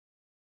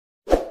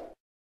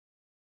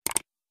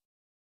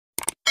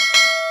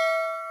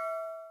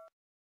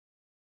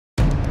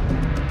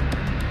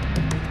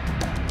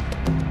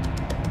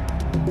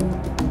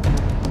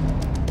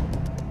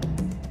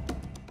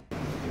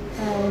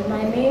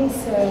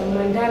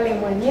MWANDALE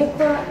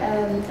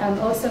MWANYEKWA. I'm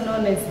also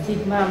known as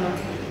Big Mama,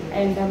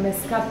 and I'm a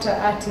sculptor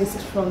artist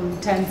from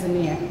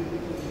Tanzania.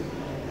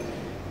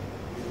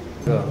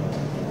 Go.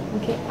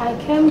 Okay, I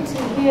came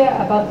to hear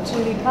about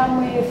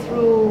Tulipamwe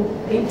through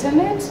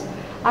internet.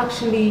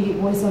 Actually, it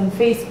was on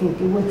Facebook.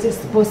 It was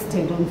just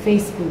posted on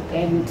Facebook,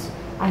 and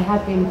I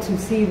happened to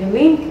see the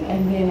link,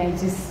 and then I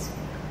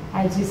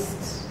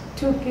just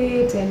took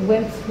it and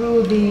went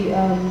through the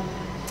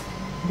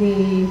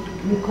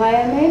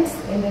requirements,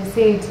 and I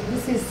said,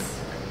 this is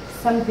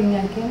something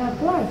I can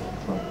apply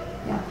for.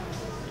 Yeah.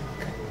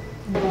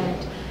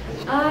 But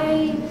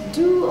I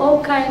do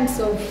all kinds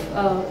of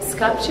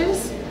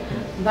sculptures,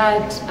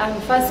 but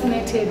I'm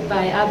fascinated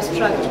by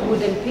abstract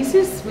wooden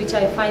pieces, which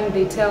I find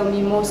they tell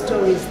me more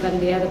stories than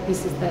the other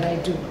pieces that I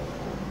do.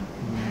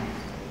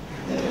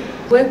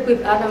 Work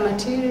with other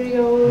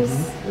materials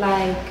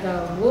like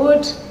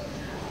wood,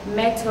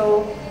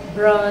 metal,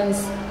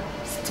 bronze,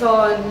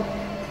 stone,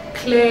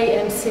 clay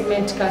and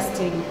cement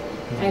casting,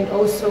 and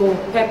also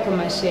paper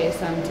mache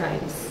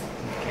sometimes.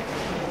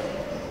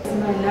 This is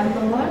my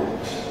number one.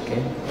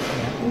 Okay.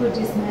 Wood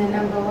is my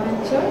number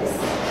one choice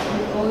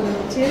with all the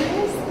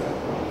materials.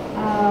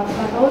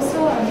 But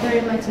also I'm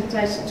very much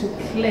attached to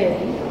clay.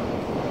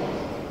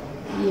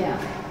 Yeah,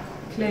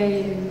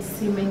 clay and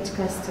cement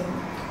casting.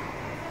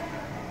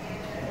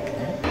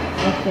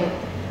 Okay.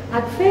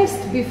 At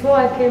first, before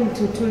I came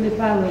to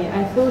Tulipamwe,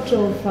 I thought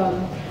of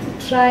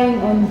trying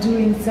on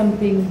doing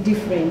something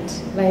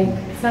different, like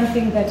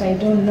something that I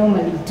don't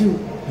normally do.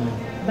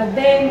 But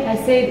then I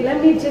said,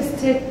 let me just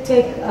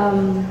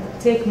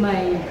take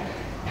my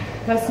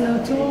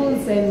personal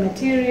tools and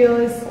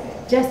materials,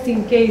 just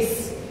in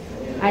case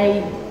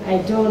I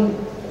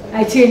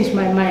change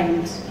my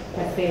mind,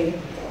 I say.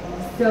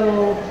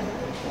 So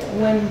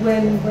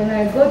when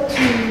I got to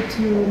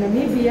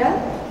Namibia,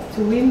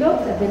 to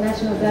Windhoek at the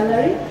National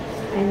Gallery,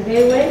 and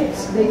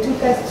they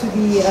took us to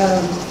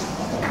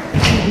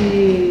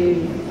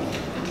the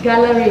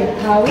gallery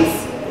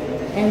house,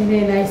 and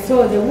then I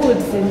saw the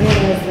woods, and then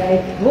I was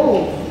like,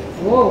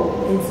 whoa,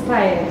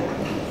 inspired.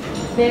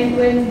 Then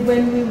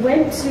when we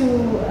went to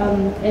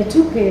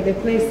Etuke, the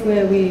place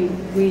where we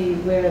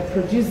were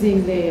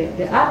producing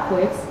the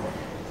artworks,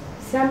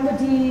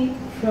 somebody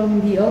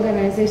from the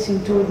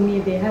organization told me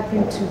they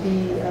happened to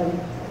be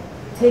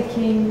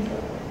taking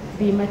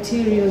the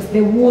materials,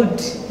 the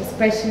wood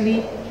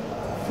especially,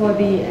 for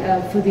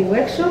the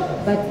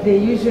workshop, but they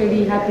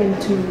usually happen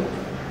to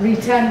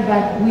return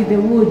back with the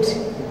wood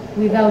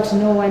without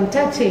no one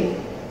touching.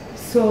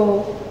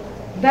 So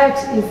that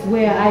is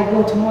where I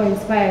got more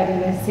inspired,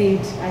 and I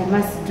said I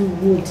must do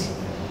wood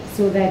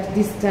so that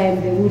this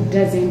time the wood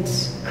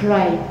doesn't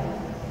cry.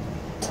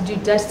 To do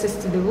justice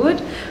to the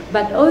wood,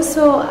 but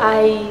also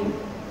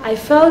I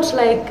felt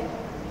like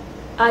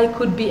I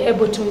could be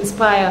able to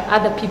inspire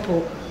other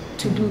people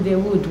to do the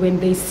wood when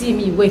they see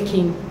me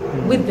working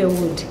with the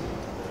wood,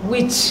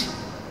 which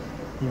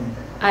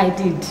I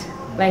did.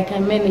 Like I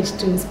managed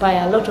to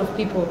inspire a lot of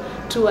people.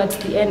 Towards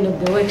the end of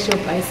the workshop,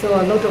 I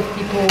saw a lot of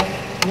people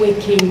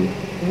working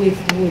with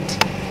wood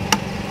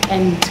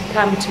and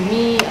come to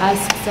me,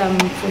 ask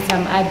for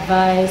some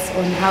advice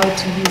on how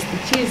to use the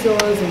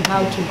chisels and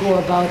how to go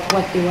about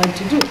what they want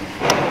to do.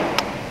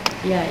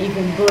 Yeah,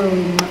 even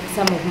borrowing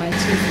some of my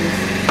chisels.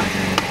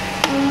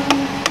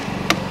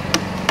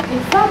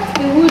 In fact,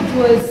 the wood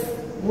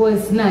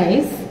was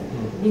nice.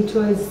 It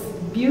was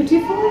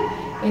beautiful.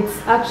 It's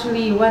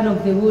actually one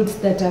of the woods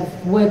that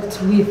I've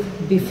worked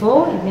with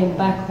before, even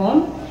back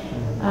home.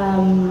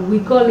 We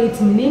call it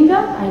mninga.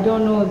 I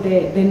don't know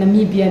the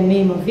Namibian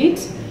name of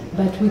it,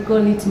 but we call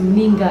it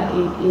mninga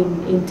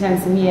in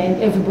Tanzania,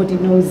 and everybody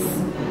knows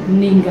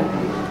mninga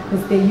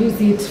because they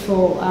use it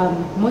for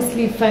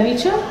mostly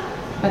furniture,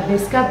 but the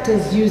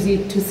sculptors use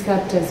it to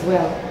sculpt as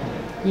well.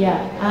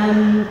 Yeah,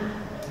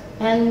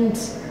 and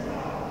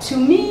to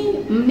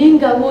me,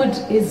 mninga wood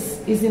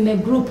is in a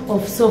group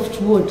of soft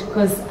wood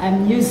because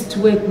I'm used to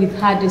work with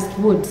hardest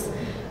woods,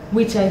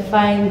 which I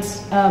find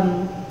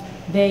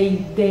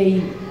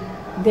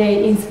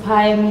they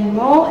inspire me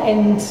more,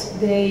 and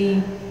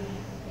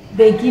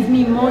they give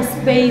me more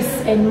space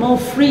and more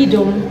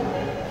freedom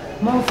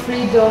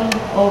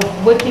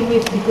of working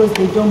with, because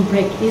they don't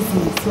break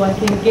easily, so I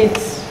can get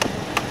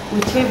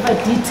whichever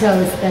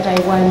details that I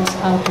want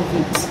out of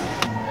it.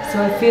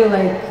 So I feel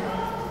like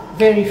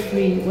very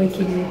free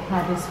working with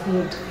hardest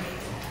wood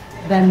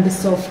than the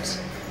soft.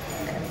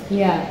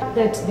 Yeah,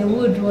 that the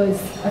wood was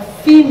a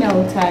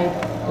female type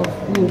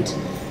of wood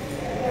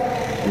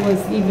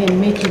was even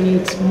making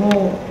it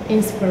more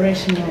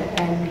inspirational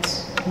and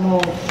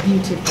more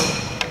beautiful.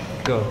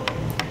 Go.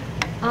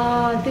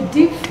 The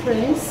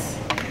difference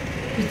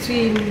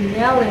between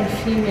male and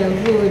female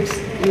wood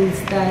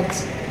is that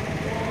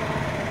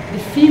the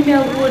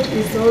female wood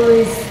is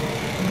always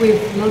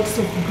with lots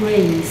of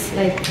grains,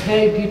 like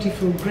very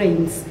beautiful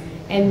grains,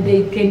 and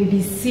they can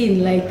be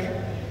seen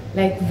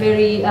like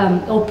very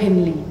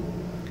openly.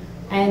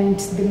 And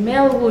the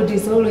male wood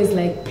is always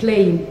like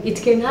plain.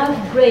 It can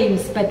have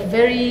grains, but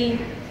very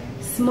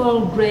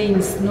small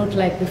grains, not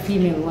like the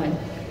female one.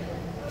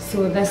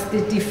 So that's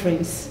the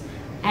difference.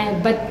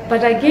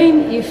 But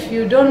again, if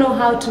you don't know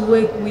how to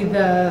work with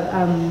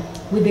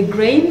the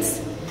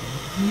grains,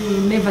 you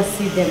will never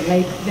see them.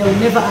 Like they will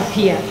never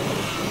appear.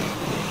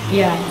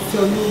 Yeah.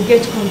 So you will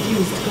get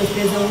confused because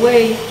there's a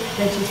way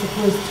that you're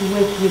supposed to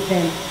work with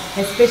them,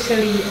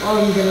 especially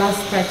on the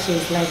last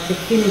touches, like the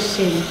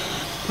finishing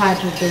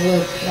part of the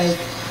work, like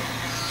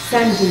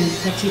sanding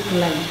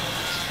particularly.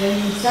 When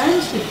you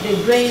sand, if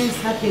the grains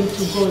happen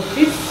to go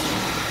this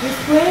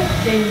way,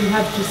 then you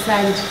have to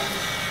sand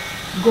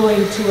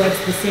going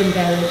towards the same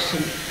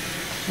direction.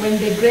 When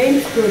the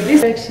grains go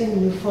this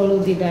direction, you follow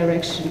the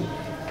direction.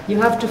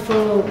 You have to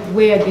follow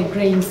where the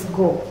grains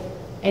go,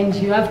 and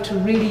you have to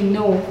really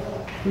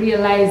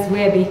realize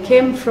where they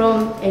came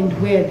from and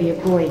where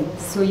they're going.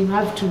 So you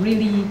have to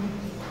really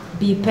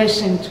be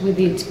patient with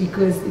it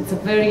because it's a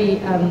very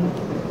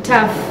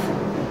tough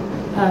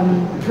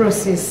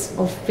process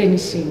of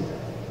finishing.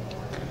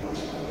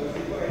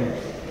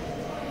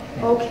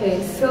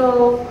 Okay,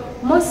 so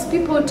most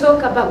people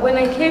talk about, when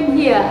I came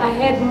here, I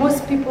heard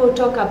most people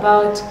talk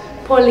about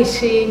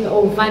polishing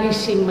or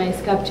varnishing my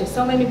sculpture.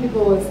 So many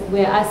people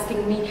were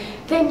asking me,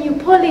 then you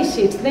polish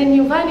it, then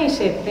you varnish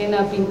it. Then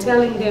I've been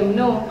telling them,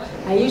 no,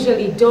 I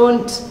usually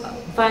don't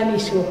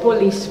varnish or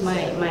polish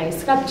my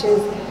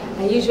sculptures.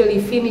 I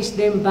usually finish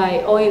them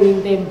by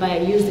oiling them by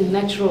using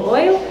natural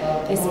oil,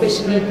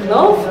 especially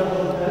clove,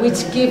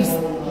 which gives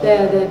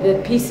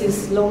the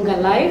pieces longer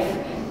life,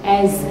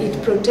 as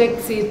it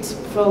protects it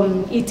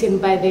from eaten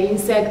by the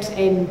insect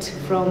and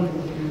from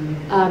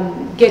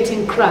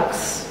getting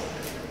cracks.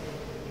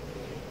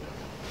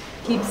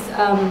 Keeps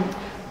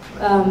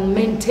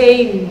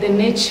maintain the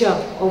nature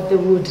of the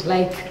wood,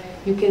 like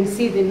you can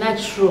see the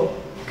natural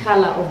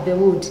color of the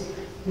wood,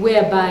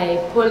 whereby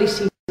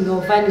polishing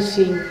or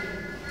varnishing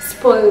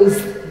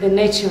spoils the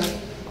nature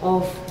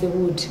of the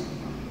wood.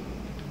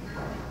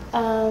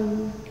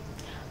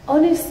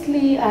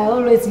 Honestly, I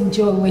always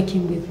enjoy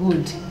working with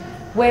wood.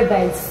 Whether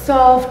it's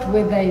soft,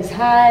 whether it's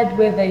hard,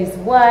 whether it's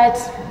what,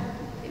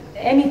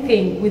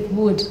 anything with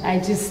wood, I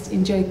just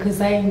enjoy because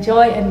I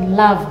enjoy and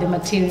love the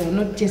material,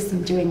 not just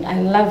enjoying,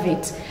 I love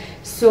it.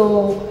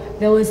 So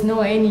there was no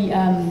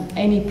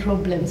any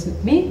problems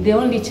with me. The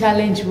only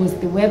challenge was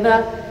the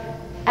weather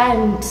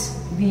and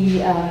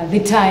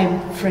the time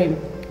frame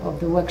of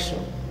the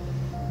workshop.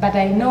 But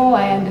I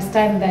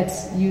understand that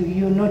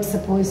you're not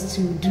supposed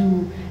to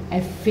do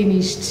a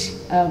finished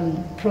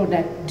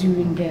product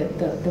during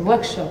the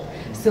workshop.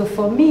 So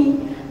for me,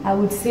 I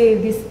would say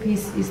this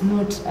piece is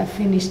not a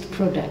finished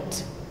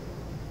product.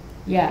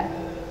 Yeah,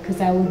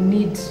 because I would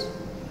need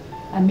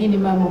a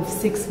minimum of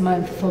 6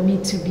 months for me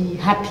to be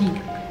happy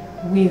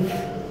with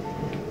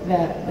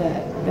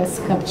the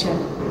sculpture,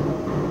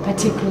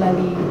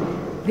 particularly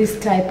this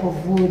type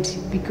of wood,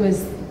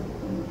 because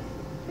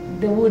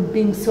the wood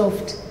being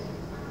soft,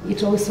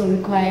 it also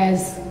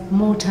requires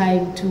more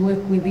time to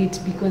work with it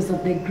because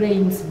of the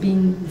grains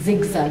being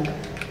zigzag,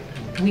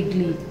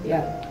 wiggly.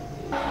 Yeah.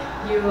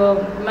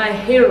 You're my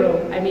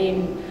hero. I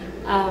mean,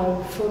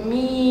 for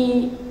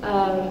me,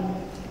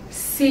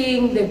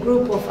 seeing the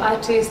group of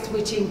artists,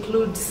 which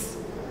includes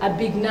a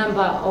big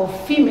number of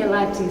female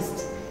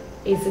artists,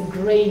 is a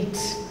great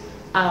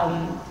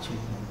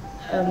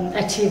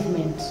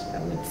achievement, I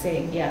would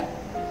say. Yeah.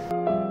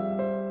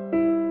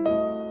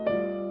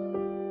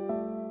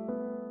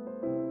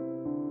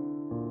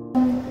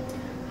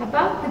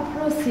 About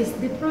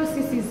the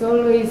process is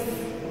always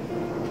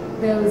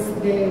there's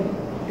the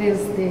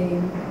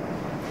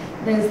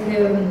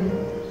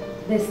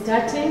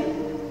starting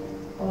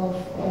of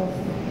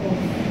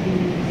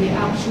the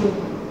actual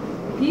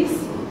piece,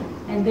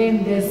 and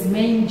then there's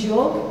main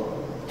job,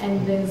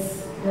 and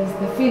there's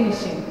the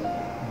finishing,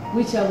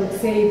 which I would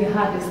say the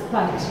hardest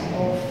part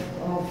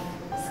of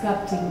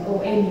sculpting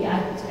or any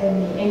art,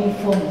 any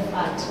form of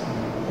art,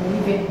 or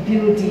even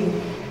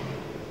building,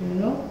 you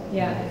know.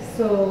 Yeah,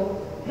 so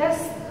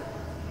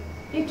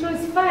it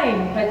was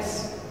fine, but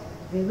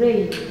the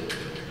rain.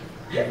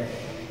 Yeah.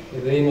 The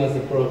rain was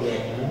the problem,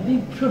 huh?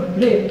 Big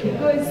problem,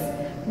 because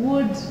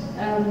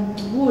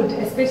wood,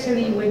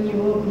 especially when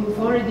you've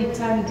already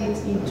turned it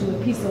into a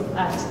piece of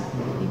art,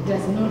 it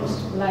does not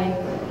like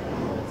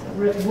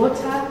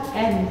water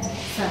and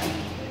sun.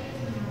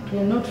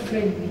 They're not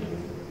friendly.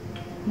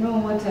 No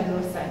water,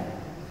 no sun.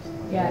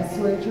 Yeah,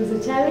 so it was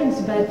a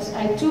challenge, but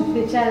I took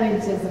the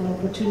challenge as an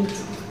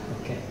opportunity.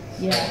 Okay.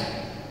 Yeah.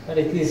 But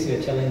at least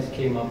your challenge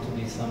came up to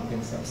be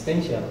something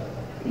substantial.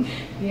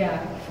 Yeah,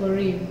 for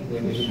real.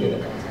 When we look at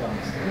the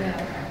outcomes. Yeah.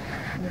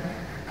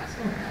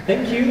 So,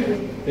 thank you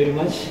very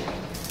much.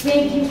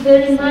 Thank you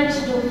very much,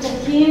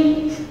 Dr.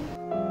 Kim.